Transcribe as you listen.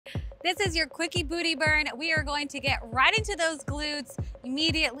This is your quickie booty burn. We are going to get right into those glutes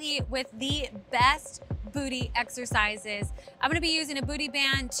immediately with the best booty exercises. I'm gonna be using a booty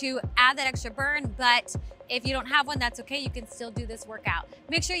band to add that extra burn, but if you don't have one, that's okay. You can still do this workout.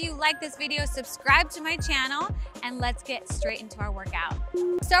 Make sure you like this video, subscribe to my channel, and let's get straight into our workout.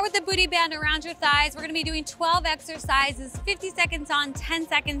 Start with the booty band around your thighs. We're gonna be doing 12 exercises, 50 seconds on, 10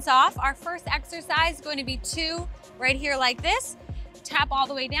 seconds off. Our first exercise is going to be 2 right here like this. Tap all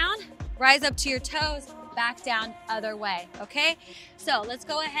the way down, rise up to your toes, back down other way, okay? So let's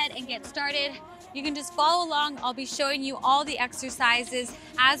go ahead and get started. You can just follow along. I'll be showing you all the exercises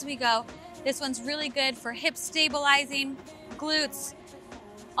as we go. This one's really good for hip stabilizing, glutes,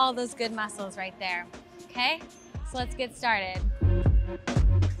 all those good muscles right there, okay? So let's get started.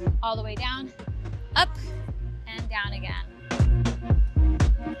 All the way down, up, and down again.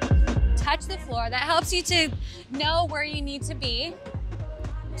 Touch the floor. That helps you to know where you need to be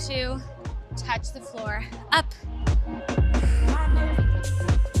to touch the floor, up.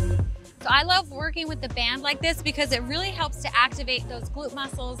 So I love working with the band like this because it really helps to activate those glute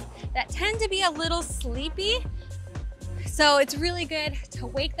muscles that tend to be a little sleepy. So it's really good to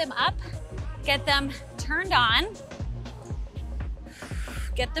wake them up, get them turned on,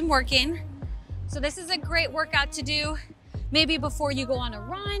 get them working. So this is a great workout to do maybe before you go on a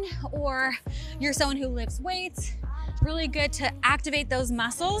run or you're someone who lifts weights. Really good to activate those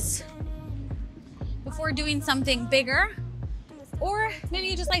muscles before doing something bigger. Or maybe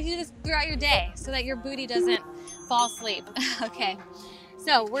you just like to do this throughout your day so that your booty doesn't fall asleep. Okay,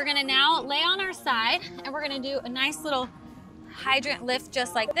 so we're gonna now lay on our side and we're gonna do a nice little hydrant lift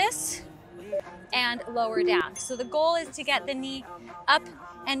just like this and lower down. So the goal is to get the knee up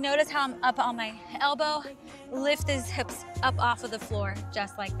and notice how I'm up on my elbow, lift these hips up off of the floor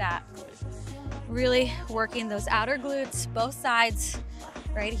just like that. Really working those outer glutes, both sides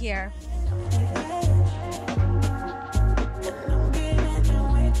right here.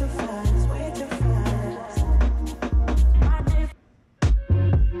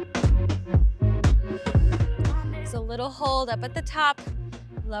 So little hold up at the top,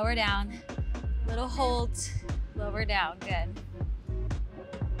 lower down. Little hold, lower down, good.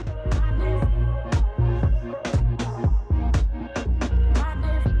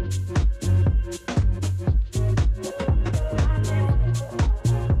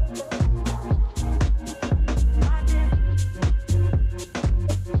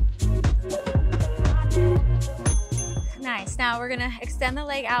 Nice, now we're gonna extend the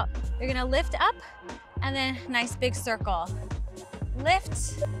leg out. You're gonna lift up and then nice big circle.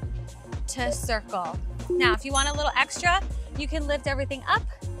 Lift to circle. Now, if you want a little extra, you can lift everything up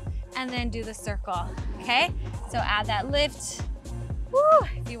and then do the circle, okay? So add that lift, woo,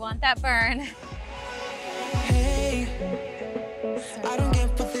 if you want that burn. Hey, I don't get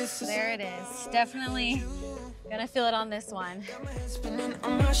what this is. There it is, definitely gonna feel it on this one. Spinning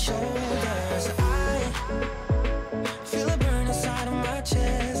on my shoulders, feel a burn inside of my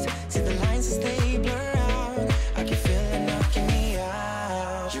chest. See the lines as they blur out. I can feel it knocking me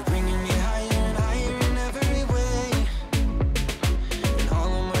out. You're bringing me higher and higher in every way. And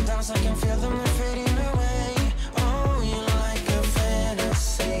all of my doubts, I can feel them fading away. Oh, you're like a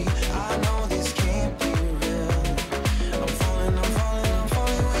fantasy. I know this can't be real. I'm falling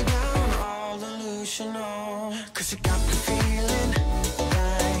way down. All delusional. 'Cause you got me feeling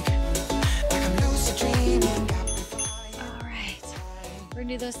like I'm lucid dreaming. We're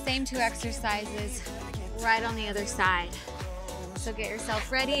gonna do those same 2 exercises right on the other side. So get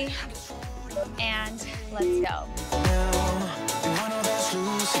yourself ready and let's go.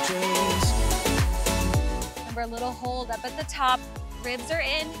 Remember, a little hold up at the top, ribs are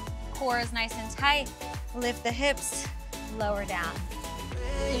in, core is nice and tight. Lift the hips, lower down.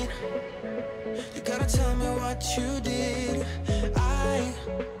 You gotta tell me what you did. I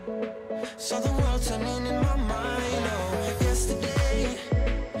saw the world turning in my mind. Oh, yesterday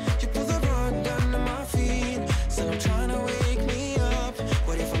you pulled the rug under my feet. Said I'm trying to wake me up.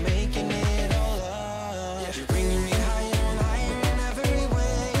 What if I'm making it all up? You're bringing me higher and higher in every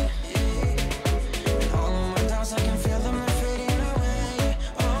way. And all of my doubts, I can feel them fading away.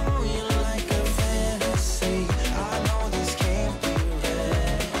 Oh, you're like a fantasy. I know this can't be real.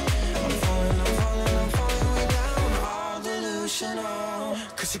 I'm falling way down. All delusional.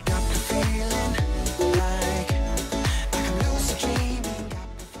 'Cause you got me feeling like I'm lucid dreaming.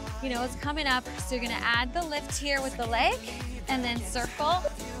 You know what's coming up, so you're gonna add the lift here with the leg and then circle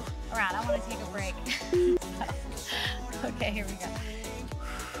around. I wanna take a break. Okay, here we go.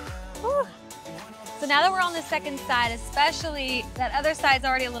 Whew. So now that we're on the second side, especially that other side's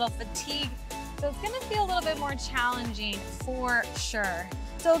already a little fatigued, so it's gonna feel a little bit more challenging for sure.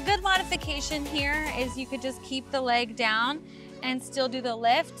 So a good modification here is you could just keep the leg down and still do the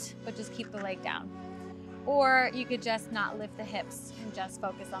lift, but just keep the leg down. Or you could just not lift the hips and just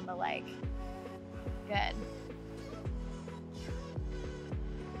focus on the leg. Good.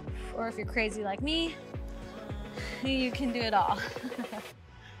 Or if you're crazy like me, you can do it all.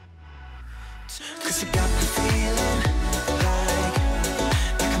 Cause you got me feeling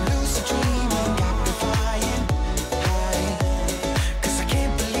like I'm lucid dreaming, got me flying high. Cause I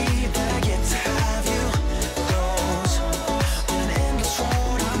can't believe that I get to have you close. On an endless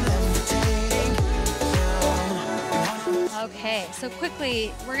road, I'm levitating now. Okay, so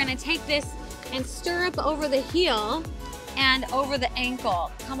quickly, we're gonna take this and stirrup over the heel and over the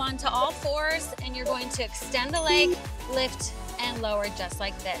ankle. Come onto all fours and you're going to extend the leg, lift and lower just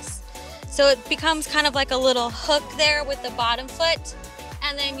like this. So it becomes kind of like a little hook there with the bottom foot,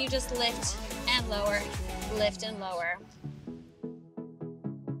 and then you just lift and lower, lift and lower.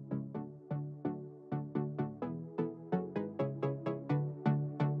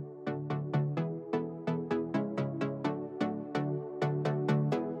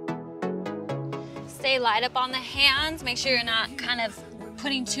 Stay light up on the hands. Make sure you're not kind of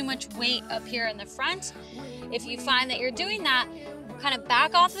putting too much weight up here in the front. If you find that you're doing that, kind of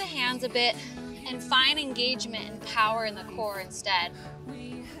back off the hands a bit and find engagement and power in the core instead.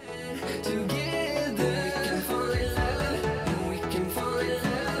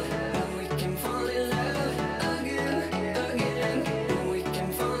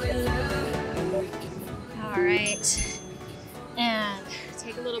 All right, and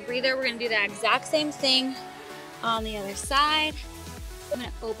take a little breather. We're gonna do the exact same thing on the other side. I'm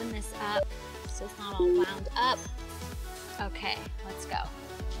gonna open this up so it's not all wound up. Okay, let's go.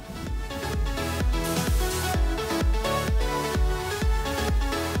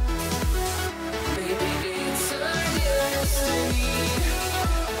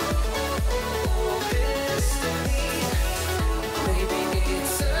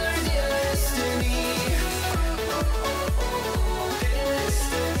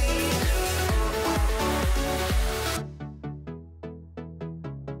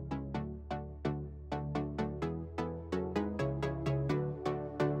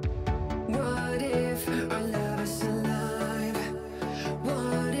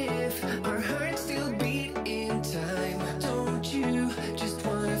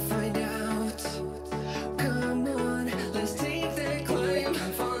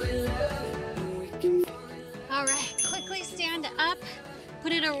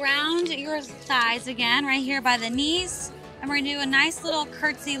 Put it around your thighs again, right here by the knees. And we're gonna do a nice little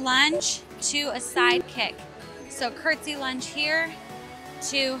curtsy lunge to a side kick. So curtsy lunge here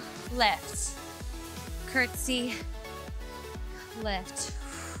to lift. Curtsy, lift.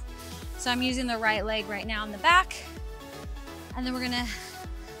 So I'm using the right leg right now in the back. And then we're gonna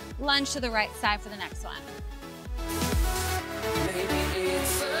lunge to the right side for the next one.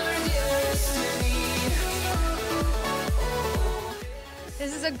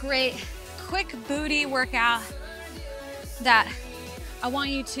 This is a great quick booty workout that I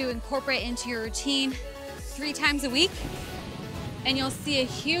want you to incorporate into your routine 3 times a week, and you'll see a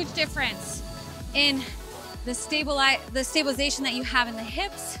huge difference in the stabilization that you have in the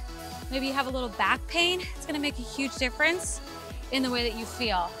hips. Maybe you have a little back pain. It's gonna make a huge difference in the way that you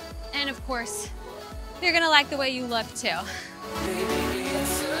feel. And of course, you're gonna like the way you look too.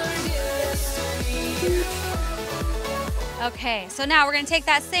 Okay, so now we're gonna take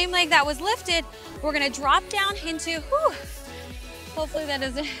that same leg that was lifted, we're gonna drop down into, hopefully that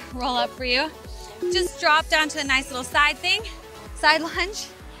doesn't roll up for you. Just drop down to a nice little side thing, side lunge,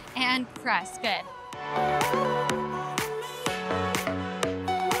 and press, good.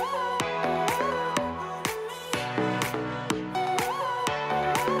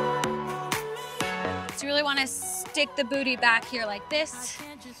 So you really wanna stick the booty back here like this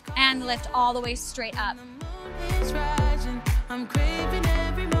and lift all the way straight up. I'm craving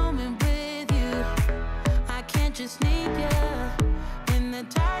every moment with you. I can't just need you. When the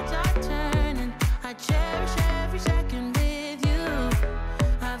tides are turning, I cherish every second with you.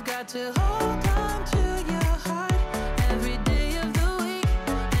 I've got to hold on to your heart every day of the week,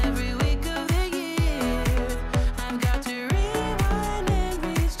 every week of the year. I've got to rewind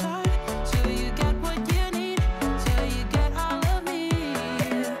and restart till you get what you need, till you get all of me.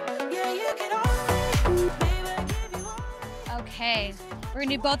 Yeah, you get all of me, baby, I give you all. Okay, we're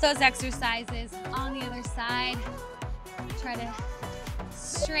gonna do both those exercises on the other side. Try to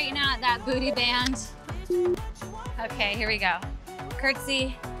straighten out that booty band. Okay, here we go.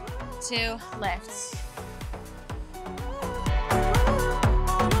 Curtsy to lift.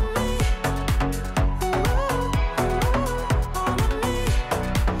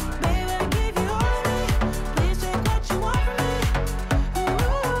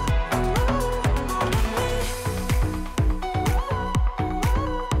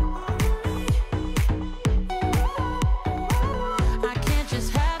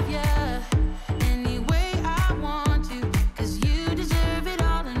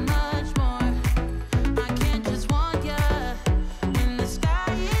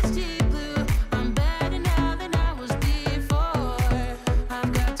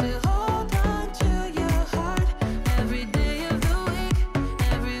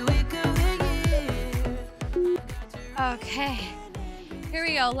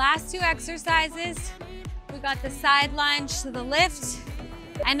 go, last 2 exercises. We got the side lunge to the lift.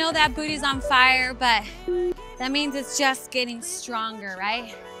 I know that booty's on fire, but that means it's just getting stronger,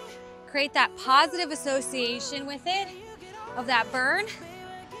 right? Create that positive association with it, of that burn.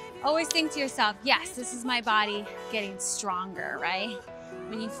 Always think to yourself, yes, this is my body getting stronger, right?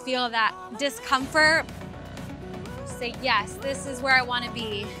 When you feel that discomfort, say, yes, this is where I want to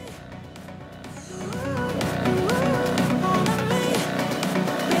be.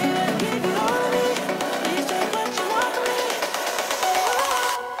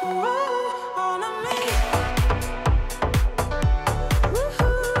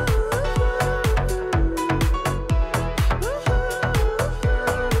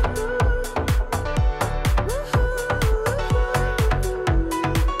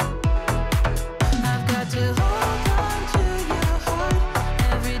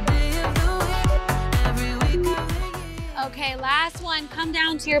 Okay, last one, come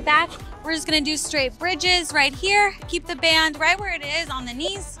down to your back. We're just gonna do straight bridges right here. Keep the band right where it is on the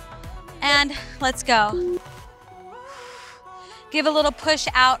knees. And let's go. Give a little push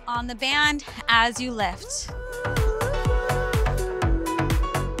out on the band as you lift.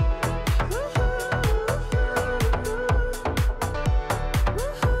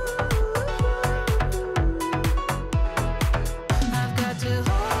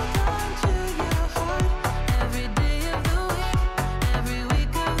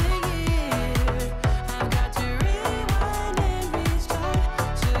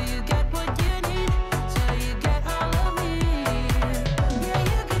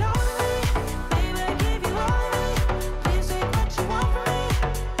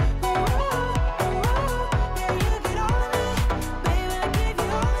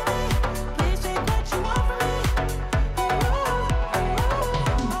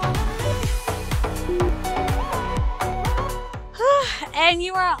 And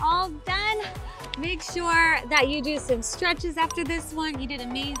you are all done. Make sure that you do some stretches after this one. You did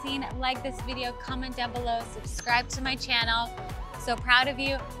amazing. Like this video, comment down below, subscribe to my channel. So proud of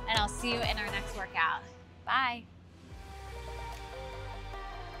you, and I'll see you in our next workout. Bye.